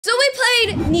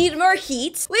played Need More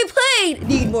Heat. We played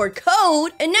Need More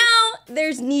Code. And now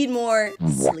there's Need More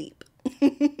Sleep.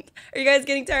 Are you guys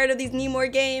getting tired of these Need More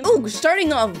games? Oh,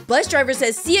 starting off, bus driver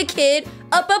says, see a kid,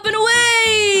 up, up, and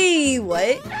away.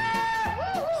 What?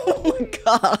 Oh my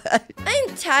God.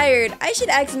 I'm tired. I should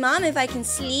ask mom if I can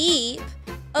sleep.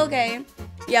 Okay.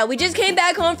 Yeah, we just came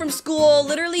back home from school.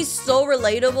 Literally so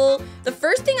relatable. The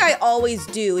first thing I always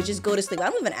do is just go to sleep. I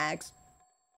don't even ask.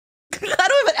 I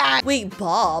don't even ask. Wait,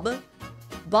 Bob?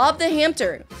 Bob the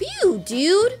hamster. Phew,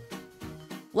 dude.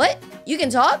 What? You can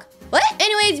talk? What?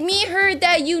 Anyways, me heard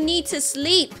that you need to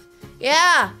sleep.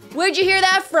 Yeah. Where'd you hear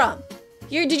that from?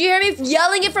 Did you hear me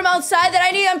yelling it from outside that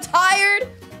I'm tired?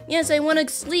 Yes, I want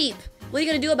to sleep. What are you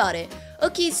going to do about it?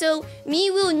 Okay, so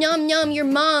me will nom nom your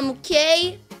mom,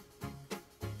 okay?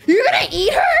 You're gonna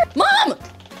eat her? Mom!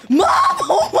 Mom!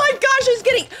 Oh my gosh, she's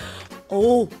getting...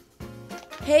 Oh.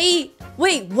 Hey,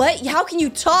 wait, what? How can you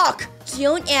talk?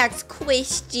 Don't ask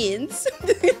questions.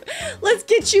 Let's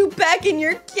get you back in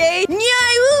your cage. Yeah,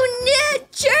 I will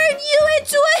not turn you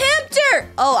into a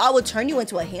hamster. Oh, I will turn you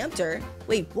into a hamster.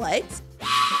 Wait, what?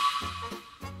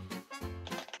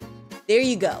 There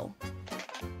you go.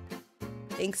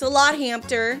 Thanks a lot,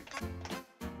 hamster.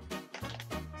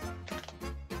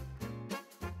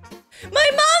 My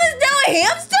mom is now a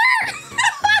hamster?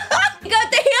 I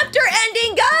got the hamster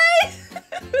ending, guys.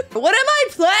 What am I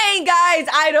playing, guys?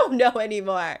 I don't know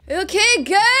anymore. Okay,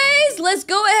 guys, let's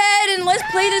go ahead and let's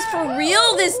play this for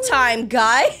real this time,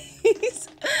 guys.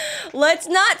 Let's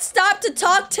not stop to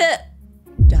talk to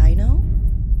Dino.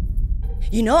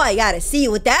 You know I gotta see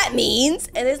what that means.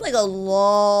 And it's like a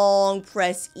long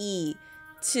press E,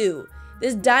 too.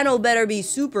 This dino better be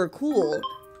super cool.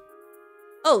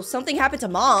 Oh, something happened to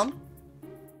Mom.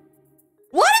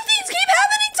 Why do things keep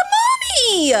happening to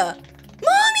Mommy?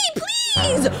 Mommy,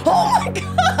 please! Oh my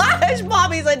gosh,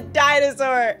 Mommy's a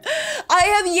dinosaur. I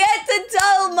have yet to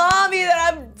tell Mommy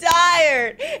that I'm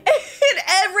tired. And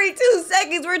every 2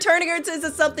 seconds, we're turning her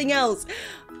into something else.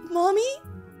 Mommy?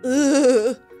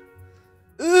 Ugh.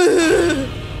 Ugh.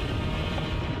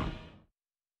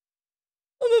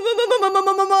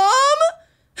 Mom?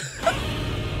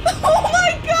 Oh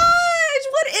my gosh,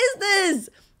 what is this?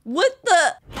 What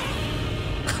the?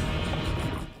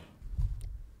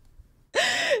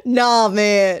 Nah,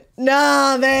 man.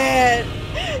 Nah, man.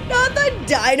 Not the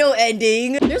dino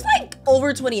ending. There's like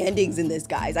over 20 endings in this,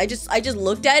 guys. I just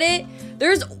looked at it.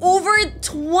 There's over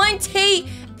 20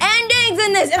 endings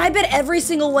in this. And I bet every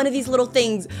single one of these little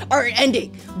things are an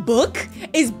ending. Book?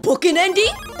 Is book an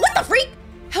ending? What the freak?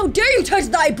 How dare you touch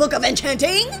thy book of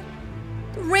enchanting?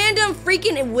 Random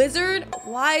freaking wizard.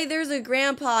 Why, there's a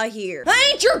grandpa here. I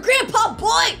ain't your grandpa,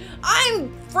 boy.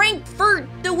 I'm Frankfurt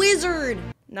the wizard.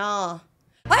 Nah.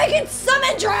 I can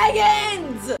summon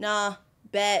dragons! Nah,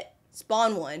 bet.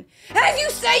 Spawn one. As you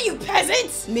say, you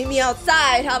peasants! Meet me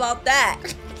outside, how about that?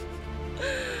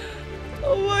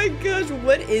 Oh my gosh,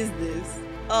 what is this?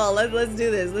 Oh, let's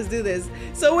do this, let's do this.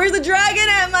 So where's the dragon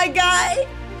at, my guy?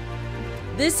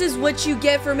 This is what you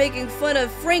get for making fun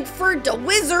of Frankfurt the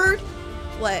wizard.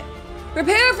 What?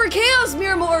 Prepare for chaos,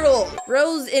 mere mortal.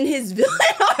 Rose in his villain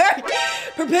arc.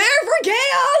 Prepare for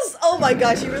chaos! Oh my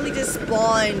gosh, he really just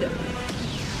spawned.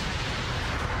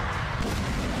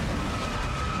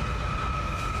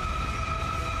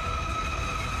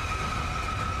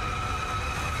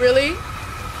 Really?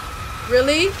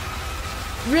 Really?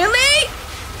 Really?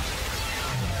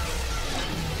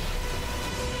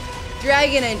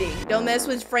 Dragon ending. Don't mess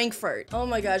with Frankfurt. Oh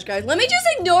my gosh, guys. Let me just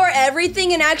ignore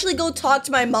everything and actually go talk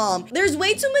to my mom. There's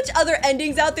way too much other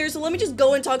endings out there, so let me just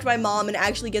go and talk to my mom and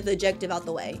actually get the objective out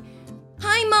the way.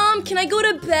 Hi, Mom. Can I go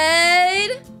to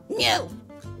bed? No.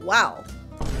 Wow.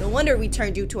 No wonder we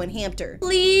turned you to a hamster.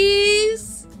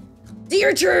 Please? Do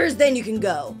your chores, then you can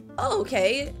go. Oh,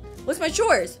 okay. What's my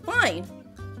chores? Fine.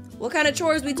 What kind of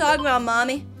chores we talking about,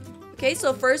 Mommy? Okay,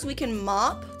 so first we can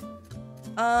mop.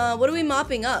 What are we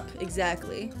mopping up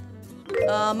exactly?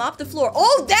 Mop the floor.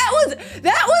 Oh, that was,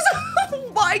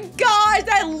 oh my gosh,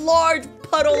 that large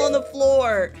puddle on the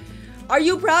floor. Are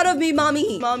you proud of me,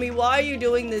 Mommy? Mommy, why are you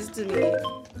doing this to me?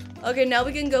 Okay, now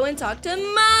we can go and talk to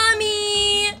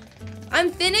Mommy.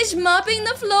 I'm finished mopping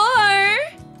the floor.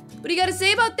 What do you gotta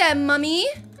say about that, Mommy?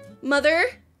 Mother?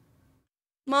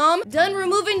 Mom? Done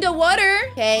removing the water.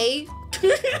 Hey.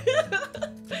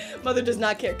 Mother does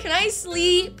not care. Can I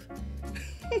sleep?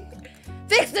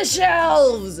 Fix the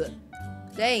shelves!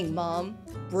 Dang, Mom.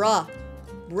 Bruh.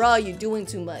 Bruh, you doing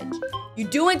too much. You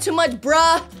doing too much,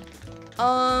 bruh!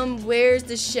 Where's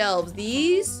the shelves?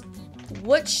 These?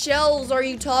 What shelves are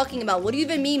you talking about? What do you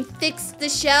even mean, fix the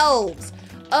shelves?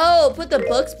 Oh, put the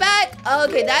books back?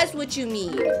 Okay, that's what you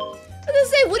mean. was gonna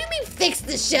say, what do you mean fix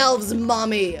the shelves,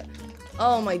 mommy?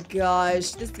 Oh my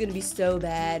gosh, this is gonna be so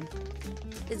bad.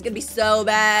 This is gonna be so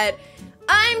bad.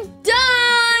 I'm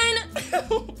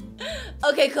done!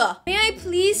 Okay, cool. May I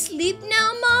please sleep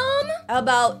now, Mom? How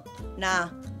about, nah.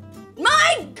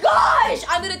 My gosh!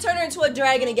 I'm gonna turn her into a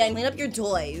dragon again. Clean up your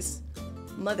toys.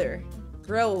 Mother.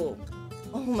 Bro.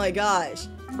 Oh my gosh.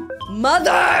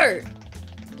 Mother!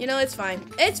 You know, it's fine.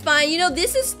 It's fine. You know,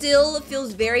 this is still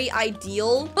feels very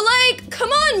ideal. But like,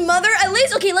 come on, Mother. At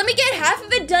least, okay, let me get half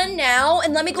of it done now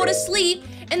and let me go to sleep.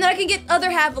 And then I can get other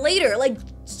half later. Like,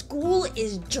 school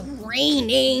is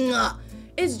draining.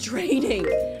 It's draining.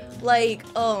 Like,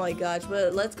 oh my gosh.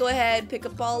 But let's go ahead, pick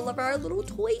up all of our little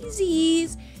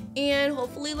toysies. And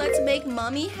hopefully let's make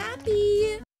Mommy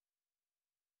happy.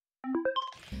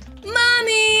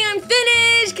 Mommy, I'm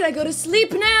finished. Can I go to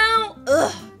sleep now?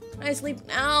 Ugh. Can I sleep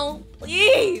now?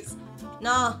 Please.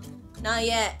 Nah, not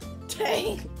yet.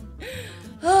 Dang.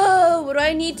 Oh, what do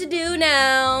I need to do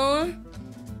now?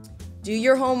 Do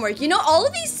your homework. You know, all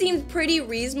of these seem pretty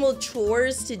reasonable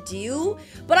chores to do,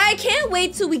 but I can't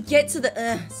wait till we get to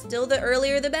the, still the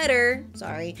earlier the better.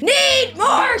 Sorry. Need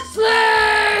more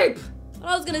sleep! What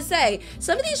I was gonna say,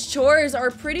 some of these chores are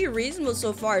pretty reasonable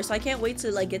so far, so I can't wait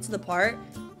to like get to the part.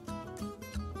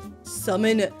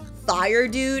 Summon fire,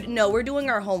 dude. No, we're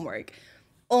doing our homework.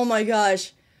 Oh my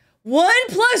gosh. 1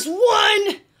 +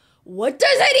 1! What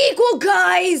does it equal,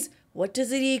 guys? What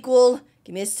does it equal?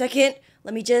 Give me a second.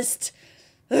 Let me just...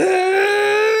 Hey,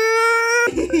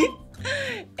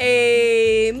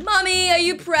 Mommy, are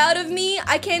you proud of me?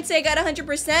 I can't say I got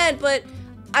 100%, but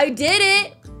I did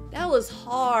it. That was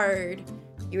hard.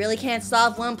 You really can't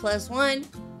solve 1 + 1.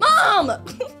 Mom!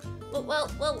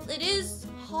 well, it is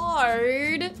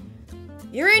hard.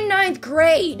 You're in 9th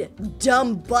grade,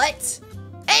 dumb butt.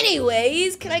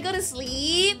 Anyways, can I go to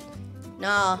sleep?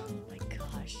 Nah, oh my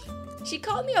gosh. She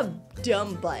called me a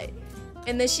dumb butt.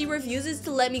 And then she refuses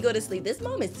to let me go to sleep. This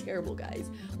mom is terrible, guys.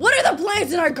 What are the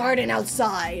plants in our garden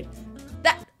outside?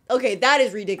 Okay, that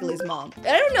is ridiculous, Mom.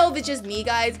 I don't know if it's just me,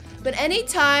 guys, but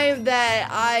anytime that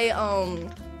I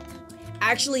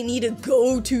actually need to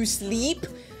go to sleep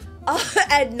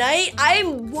at night,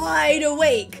 I'm wide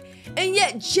awake. And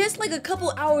yet, just like a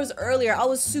couple hours earlier, I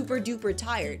was super duper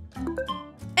tired.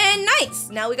 And nice,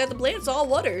 now we got the plants all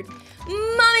watered.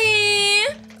 Mommy,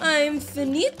 I'm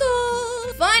finito.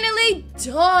 Finally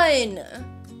done.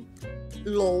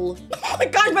 Lol. Oh my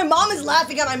gosh, my mom is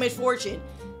laughing at my misfortune.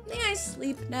 May I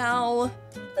sleep now,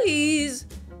 please?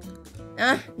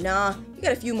 Nah, you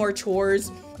got a few more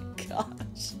chores.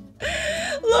 Gosh.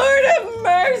 Lord have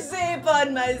mercy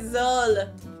upon my soul.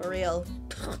 For real.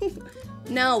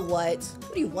 Now what?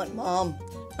 What do you want, Mom?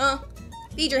 Huh?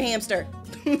 Feed your hamster.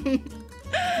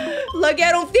 Look,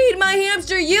 I don't feed my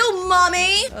hamster, you,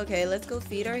 Mommy! Okay, let's go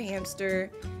feed our hamster.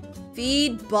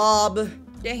 Feed Bob,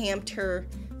 the hamster.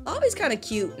 Bob is kind of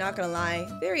cute, not gonna lie.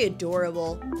 Very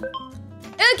adorable.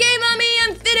 Okay, Mommy,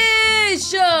 I'm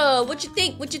finished! What you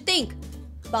think? What you think?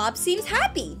 Bob seems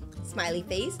happy. Smiley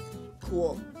face.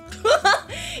 Cool.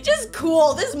 Just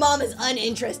cool. This mom is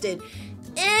uninterested.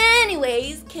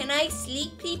 Anyways, can I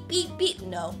sleep? Beep, beep, beep.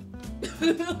 No.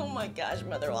 Oh my gosh,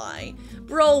 Mother, why?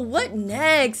 Bro, what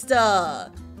next?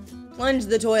 Plunge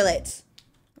the toilet.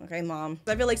 Okay, Mom.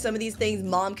 I feel like some of these things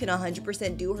Mom can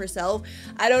 100% do herself.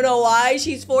 I don't know why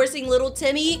she's forcing little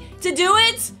Timmy to do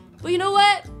it. But you know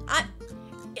what?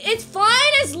 It's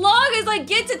fine as long as I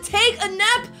get to take a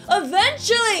nap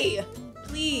eventually.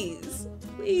 Please.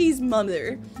 Please,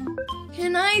 Mother.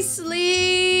 Can I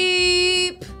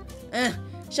sleep?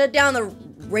 Shut down the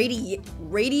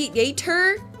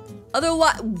radiator?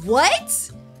 Otherwise,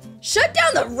 what? Shut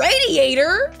down the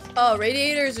radiator? Oh,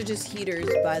 radiators are just heaters,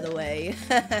 by the way.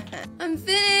 I'm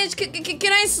finished.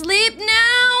 Can I sleep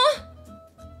now?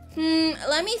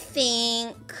 Let me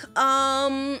think.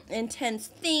 Intense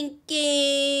thinking.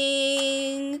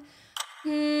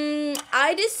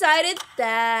 I decided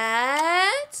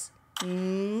that.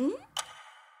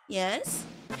 Yes.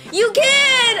 You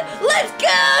can! Let's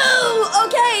go!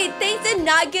 Okay, things did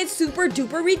not get super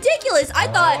duper ridiculous. I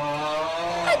thought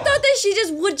that she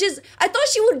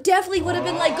definitely would have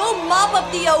been like, go mop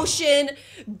up the ocean,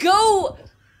 go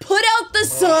put out the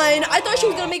sun. I thought she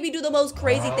was gonna make me do the most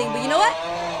crazy thing, but you know what?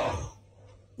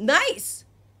 Nice.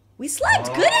 We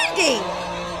slept. Good ending.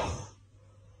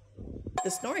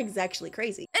 The snoring is actually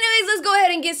crazy. Anyways, let's go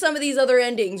ahead and get some of these other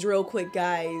endings real quick,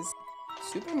 guys.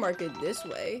 Supermarket this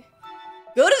way.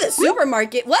 Go to the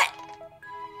supermarket? What?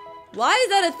 Why is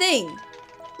that a thing?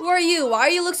 Who are you? Why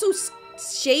you look so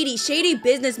shady? Shady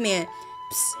businessman.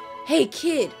 Psst. Hey,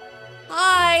 kid.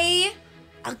 Hi.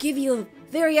 I'll give you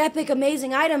very epic,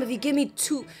 amazing item if you give me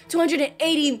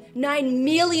 289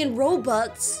 million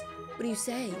Robux. What do you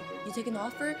say? You taking the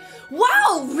offer?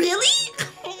 Wow, really?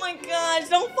 Oh my gosh,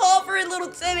 don't fall for it, little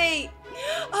Timmy.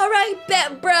 All right,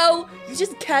 bet, bro. You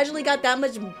just casually got that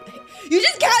much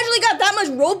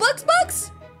Robux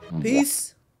bucks?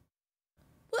 Peace.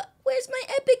 What? Where's my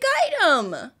epic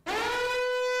item?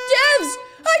 Devs,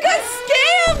 I got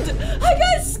scammed.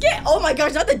 Oh my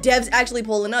gosh, not the devs actually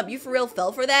pulling up. You for real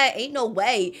fell for that? Ain't no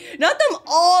way. Not them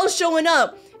all showing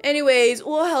up. Anyways,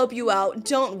 we'll help you out.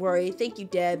 Don't worry. Thank you,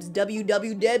 devs.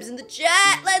 WW devs in the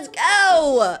chat. Let's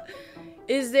go.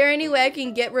 Is there any way I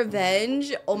can get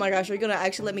revenge? Oh my gosh, are you gonna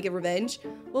actually let me get revenge?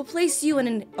 We'll place you in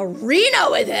an arena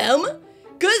with him.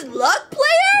 Good luck,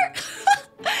 player.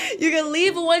 You can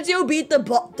leave once you beat the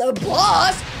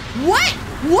boss. What?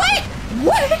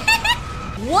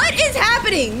 What is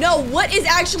happening? No, what is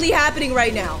actually happening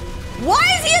right now? Why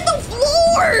is he at the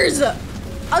floors?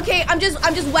 Okay, I'm just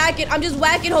whacking,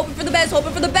 hoping for the best,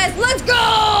 Let's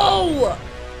go!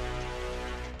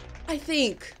 I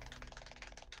think.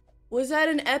 Was that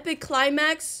an epic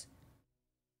climax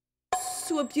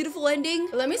to a beautiful ending?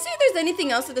 Let me see if there's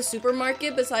anything else at the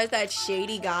supermarket besides that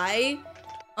shady guy.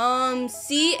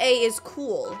 CA is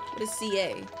cool. What is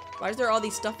CA? Why is there all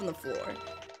these stuff on the floor?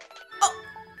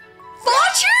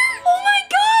 Fotcher? Oh my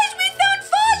gosh, we found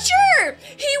Fotcher!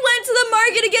 He went to the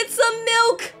market to get some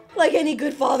milk, like any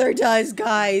good father does,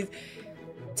 guys.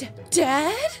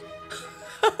 Dad?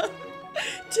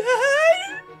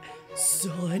 Dad?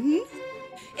 Son?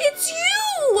 It's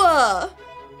you!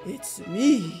 It's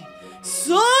me,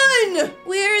 son!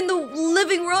 Where in the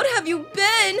living world have you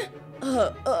been?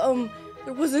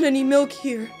 There wasn't any milk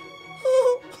here.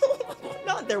 Oh,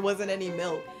 not there wasn't any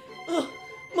milk.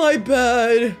 My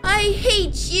bad. I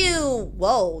hate you.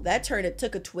 Whoa, that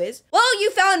took a twist. Well,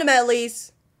 you found him at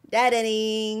least.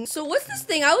 Daddy. So what's this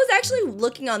thing? I was actually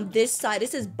looking on this side. It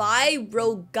says buy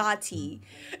Rogati.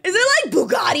 Is it like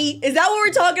Bugatti? Is that what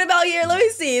we're talking about here? Let me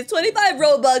see. It's 25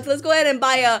 Robux. Let's go ahead and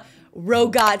buy a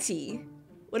Rogati.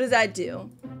 What does that do?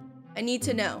 I need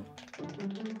to know.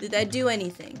 Did that do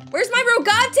anything? Where's my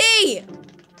Rogati?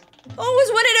 Oh, I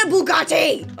was wanted a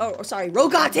Bugatti. Oh, sorry,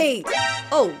 Rogati.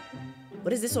 Oh.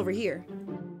 What is this over here?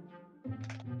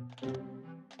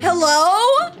 Hello?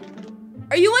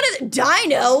 Are you one of the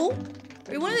Dino?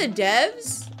 Are you one of the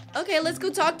devs? Okay, let's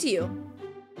go talk to you.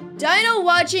 Dino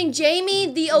watching Jamie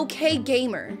the OK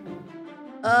Gamer.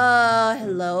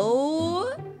 Hello?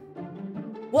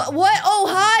 What? Oh,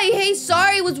 hi. Hey,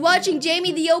 sorry, was watching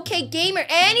Jamie the OK Gamer.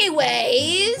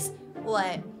 Anyways.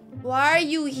 What? Why are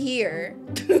you here?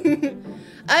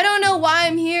 I don't know why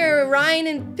I'm here. Ryan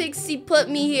and Pixie put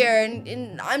me here,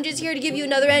 and I'm just here to give you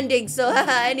another ending. So,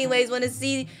 anyways, want to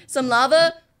see some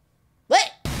lava?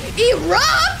 What?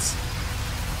 Erupt?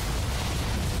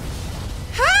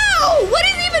 How? What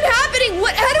is even happening?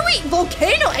 How do we?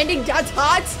 Volcano ending, dots.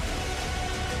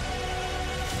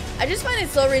 I just find it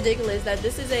so ridiculous that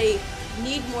this is a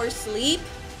need more sleep,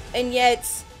 and yet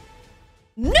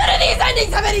none of these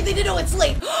endings have anything to do with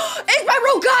sleep. It's my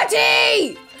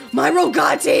Rogati! My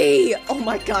Rogati! Oh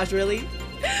my gosh, really?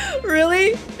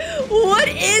 Really? What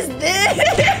is this?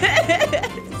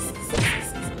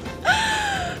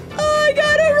 Oh, I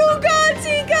got a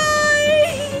Rogati,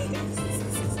 guys!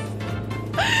 This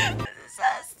is so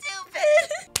stupid.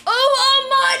 Oh,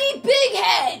 almighty big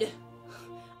head!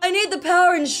 I need the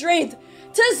power and strength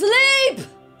to sleep!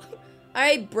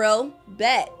 Alright, bro.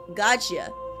 Bet. Gotcha.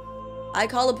 I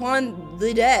call upon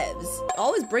the devs.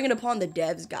 Always bring it upon the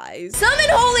devs, guys. Summon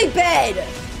holy bed!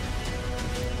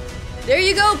 There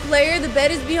you go, player. The bed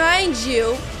is behind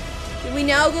you. Can we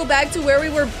now go back to where we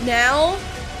were now?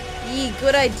 Yee,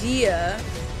 good idea.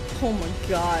 Oh my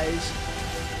gosh.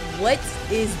 What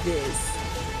is this?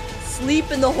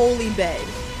 Sleep in the holy bed.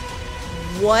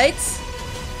 What?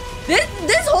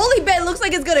 This holy bed looks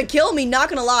like it's gonna kill me, not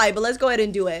gonna lie, but let's go ahead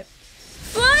and do it.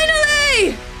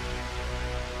 Finally!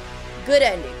 Good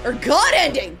ending. Or God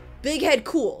ending. Big head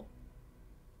cool.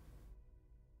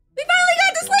 We finally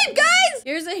got to sleep, guys!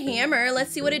 Here's a hammer. Let's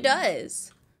see what it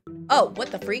does. Oh, what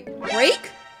the freak?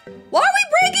 Break? Why are we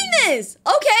breaking this?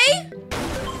 Okay.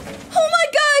 Oh my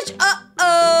gosh.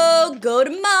 Uh-oh. Go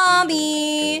to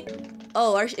mommy.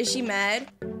 Oh, is she mad?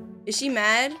 Is she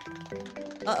mad?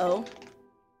 Uh-oh.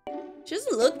 She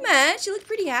doesn't look mad. She looks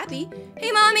pretty happy.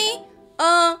 Hey, mommy.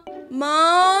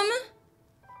 Mom?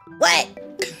 What?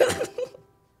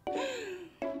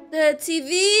 The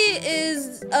TV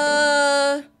is,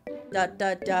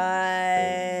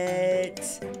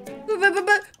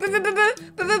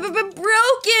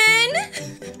 broken.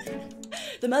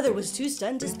 The mother was too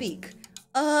stunned to speak.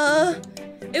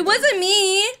 It wasn't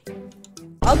me.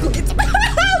 I'll go get some.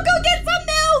 I'll go get some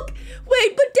milk.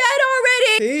 Wait, but Dad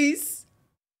already. Peace.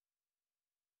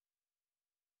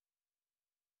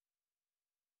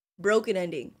 Broken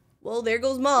ending. Well, there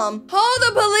goes Mom. Call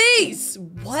the police.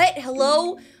 What?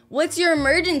 Hello? What's your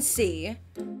emergency?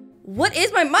 What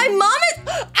is my mom is?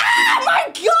 Ah, my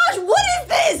gosh, what is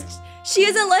this? She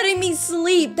isn't letting me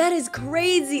sleep. That is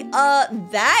crazy.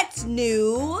 That's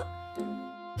new.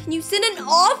 Can you send an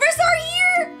officer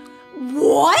here?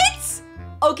 What?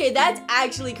 Okay, that's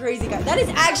actually crazy, guys. That is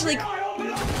actually.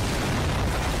 What?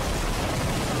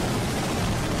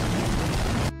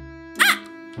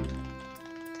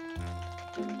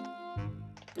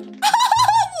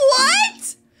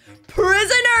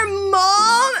 Prisoner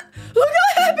Mom? Look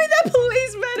how happy that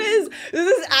policeman is.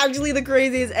 This is actually the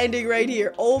craziest ending right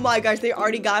here. Oh my gosh, they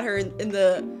already got her in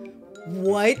the...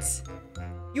 What?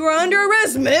 You are under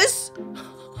arrest, miss.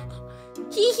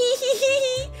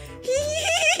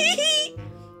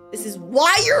 This is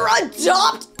why you're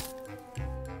adopt.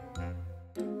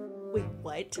 Wait,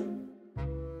 what?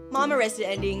 Mom arrested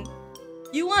ending.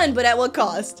 You won, but at what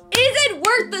cost? Is it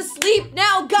worth the sleep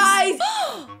now, guys?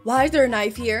 Why is there a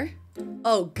knife here?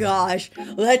 Oh gosh,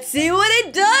 let's see what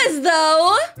it does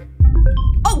though.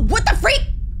 Oh, what the freak?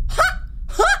 Huh?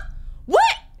 Huh?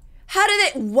 What? How did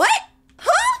it, what?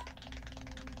 Huh?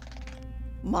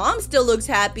 Mom still looks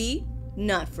happy.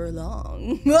 Not for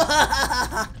long.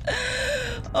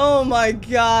 Oh my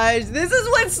gosh, this is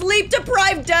what sleep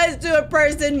deprived does to a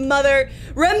person, Mother.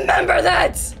 Remember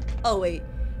that. Oh wait.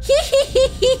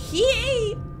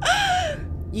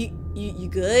 You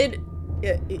good?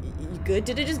 You good?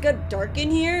 Did it just get dark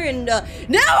in here? And now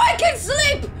I can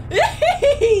sleep!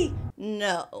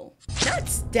 No. Not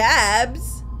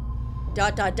stabs. ...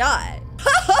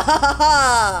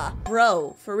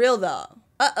 Bro, for real though.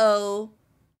 Uh-oh.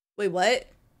 Wait, what?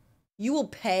 You will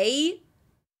pay?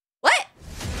 What?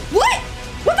 What?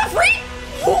 What the freak?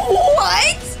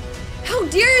 What? How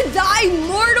dare thy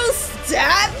mortal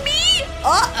stab me?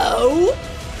 Uh-oh.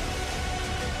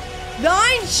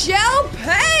 Thine shall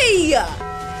pay.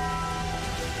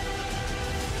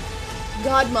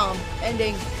 God, Mom.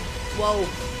 Ending. Whoa.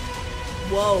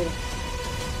 Whoa.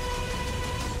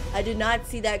 I did not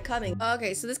see that coming.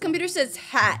 Okay, so this computer says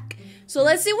hack. So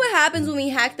let's see what happens when we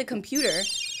hack the computer.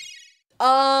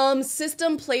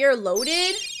 System player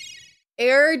loaded.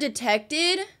 Error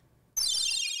detected.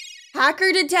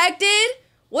 Hacker detected.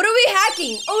 What are we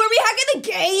hacking? Oh, are we hacking the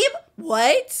game?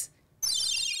 What?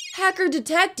 Hacker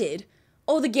detected.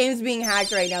 Oh, the game's being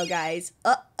hacked right now, guys.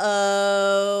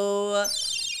 Uh-oh.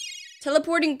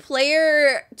 Teleporting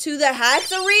player to the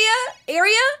hacks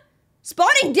area?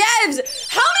 Spawning devs!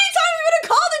 How many times are we gonna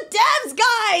call the devs,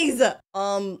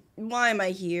 guys? Why am I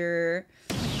here?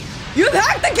 You've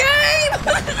hacked the game!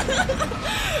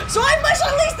 So I must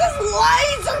unleash this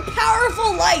lights or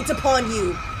powerful lights upon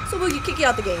you. So we'll kick you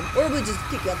out the game. Or we'll just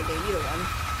kick you out the game, either one.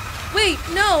 Wait,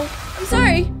 no, I'm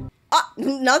sorry.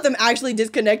 Not them actually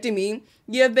disconnecting me.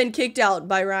 You have been kicked out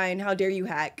by Ryan. How dare you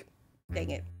hack?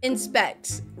 Dang it.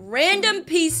 Inspect. Random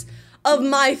piece of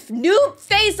my new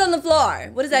face on the floor.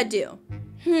 What does that do?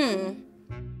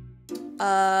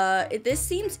 This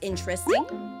seems interesting.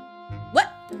 What?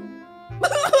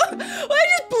 I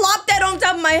just plopped that on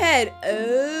top of my head.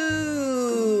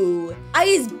 Oh. I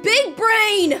is big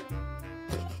brain.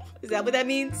 Is that what that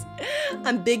means?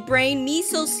 I'm big brain, me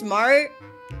so smart.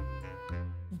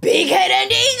 Big head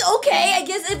ending? Okay, I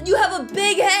guess if you have a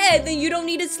big head, then you don't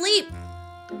need to sleep.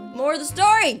 More of the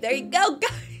story. There you go,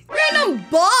 guys. Random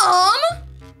bomb?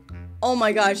 Oh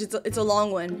my gosh, it's a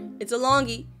long one. It's a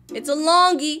longie. It's a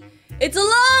longie. It's a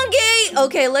longie!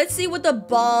 Okay, let's see what the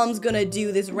bomb's gonna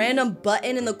do. This random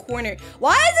button in the corner.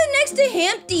 Why is it next to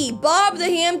Hampty? Bob the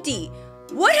Hampty.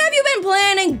 What have you been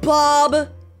planning, Bob?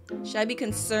 Should I be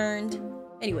concerned?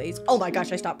 Anyways, oh my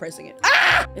gosh, I stopped pressing it.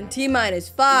 Ah! And T-minus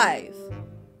 5,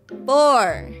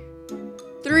 4,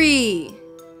 3,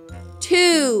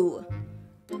 2,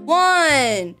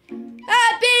 1.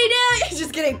 Happy New Year!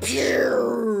 Just kidding.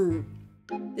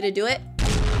 Did it do it?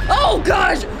 Oh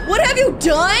gosh, what have you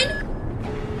done?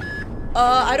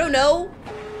 I don't know.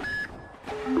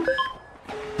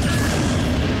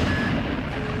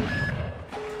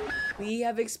 We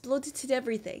have exploded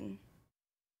everything.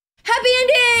 Happy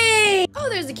ending! Oh,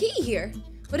 there's a key here.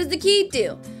 What does the key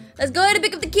do? Let's go ahead and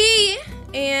pick up the key.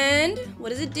 And what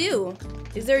does it do?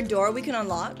 Is there a door we can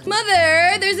unlock?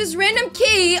 Mother, there's this random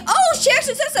key. Oh, she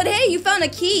actually says that. Hey, you found a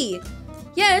key.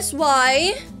 Yes,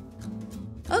 why?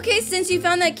 Okay, since you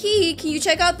found that key, can you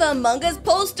check out the Among Us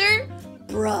poster?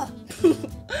 Bruh.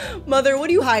 Mother, what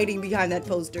are you hiding behind that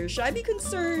poster? Should I be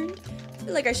concerned? I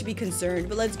feel like I should be concerned,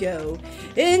 but let's go.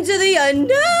 Into the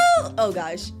unknown! Oh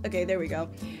gosh. Okay, there we go.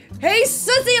 Hey,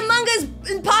 sussy Among Us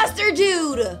imposter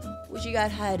dude! What you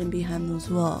got hiding behind those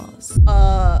walls?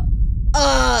 What?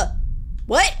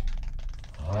 What?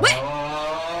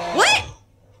 What?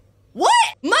 What?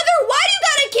 Mother, why do you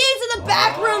got a kids in the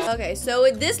back room? Okay, so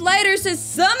this lighter says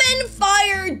summon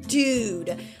fire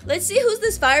dude. Let's see who's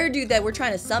this fire dude that we're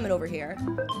trying to summon over here.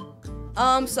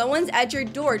 Someone's at your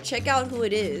door. Check out who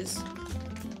it is.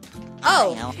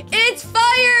 Oh, it's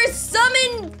fire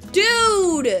summon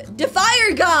dude. The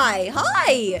fire guy.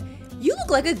 Hi. You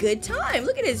look like a good time.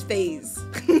 Look at his face.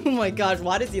 Oh my gosh,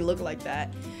 why does he look like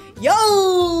that? Yo,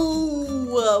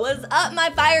 what's up, my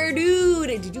fire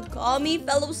dude? Did you call me,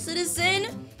 fellow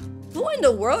citizen? Who in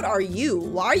the world are you?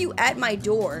 Why are you at my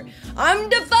door? I'm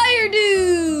the fire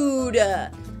dude.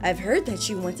 I've heard that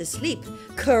you want to sleep,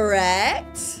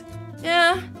 correct?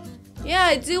 Yeah,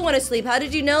 I do want to sleep. How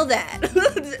did you know that?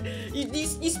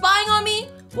 you spying on me?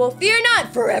 Well, fear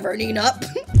not, Forever Nenaa.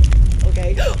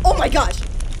 Okay. Oh my gosh.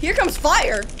 Here comes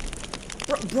fire.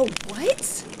 Bro,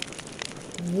 what?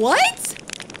 What?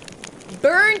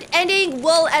 Burned ending?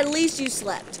 Well, at least you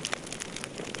slept.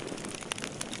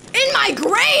 In my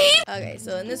grave? Okay,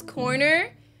 so in this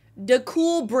corner, the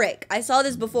cool brick. I saw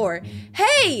this before.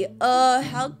 Hey,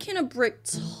 how can a brick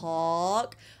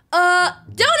talk?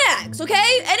 Don't ask,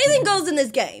 okay? Anything goes in this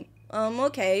game.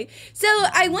 Okay. So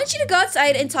I want you to go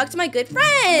outside and talk to my good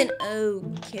friend.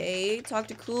 Okay, talk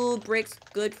to cool brick's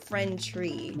good friend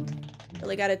tree.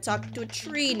 Really gotta talk to a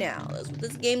tree now. That's what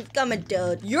this game's coming,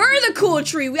 dude. You're the cool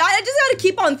tree. I just gotta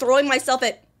keep on throwing myself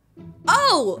at...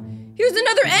 Oh, here's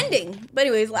another ending. But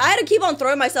anyways, I had to keep on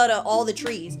throwing myself at all the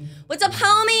trees. What's up,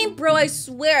 homie? Bro, I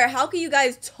swear, how can you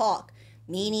guys talk?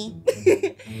 Meanie.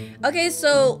 Okay,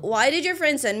 so why did your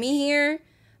friend send me here?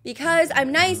 Because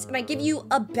I'm nice and I give you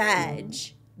a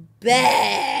badge.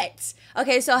 Bet.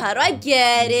 Okay, so how do I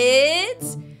get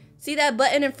it? See that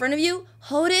button in front of you?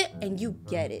 Hold it and you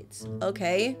get it.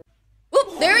 Okay.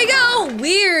 Whoop, there we go.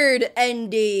 Weird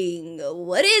ending.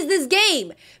 What is this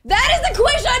game? That is the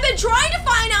question I've been trying to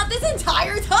find out this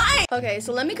entire time. Okay,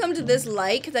 so let me come to this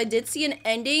light because I did see an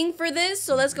ending for this.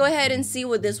 So let's go ahead and see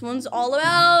what this one's all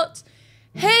about.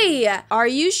 Hey, are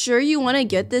you sure you want to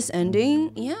get this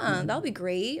ending? Yeah, that would be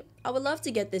great. I would love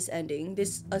to get this ending.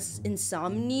 This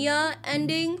insomnia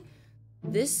ending.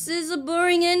 This is a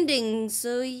boring ending,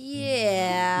 so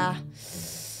yeah.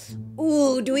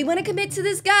 Ooh, do we want to commit to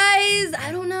this, guys?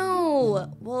 I don't know.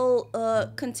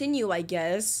 Well, continue, I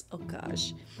guess. Oh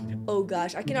gosh. Oh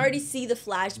gosh, I can already see the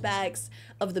flashbacks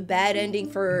of the bad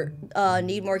ending for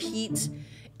Need More Heat.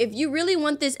 If you really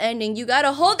want this ending, you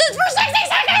gotta hold this for 60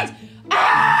 seconds!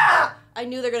 Ah! I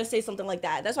knew they're gonna say something like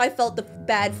that. That's why I felt the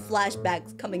bad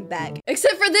flashbacks coming back.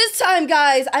 Except for this time,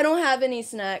 guys, I don't have any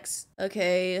snacks.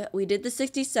 Okay, we did the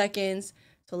 60 seconds.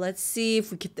 So let's see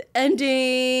if we get the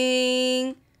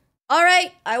ending. All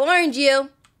right, I warned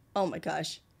you. Oh my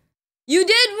gosh. You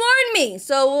did warn me.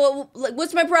 So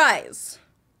what's my prize?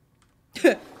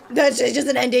 That's just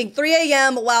an ending. 3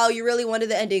 a.m. Wow, you really wanted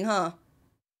the ending, huh?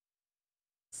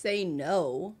 Say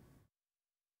no.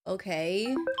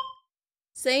 Okay.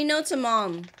 Say no to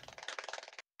mom.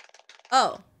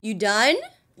 Oh, you done?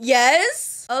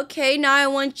 Yes? Okay, now I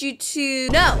want you to...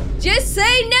 No, just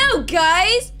say no,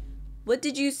 guys. What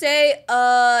did you say?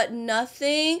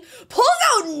 Nothing. Pulls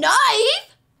out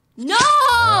knife? No!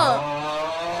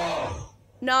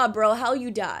 Nah, bro, how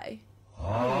you die?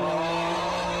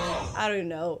 I don't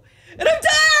know. And I'm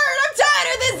tired! I'm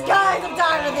tired of this, guys! I'm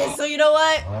tired of this, so you know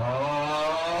what?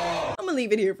 I'm gonna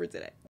leave it here for today.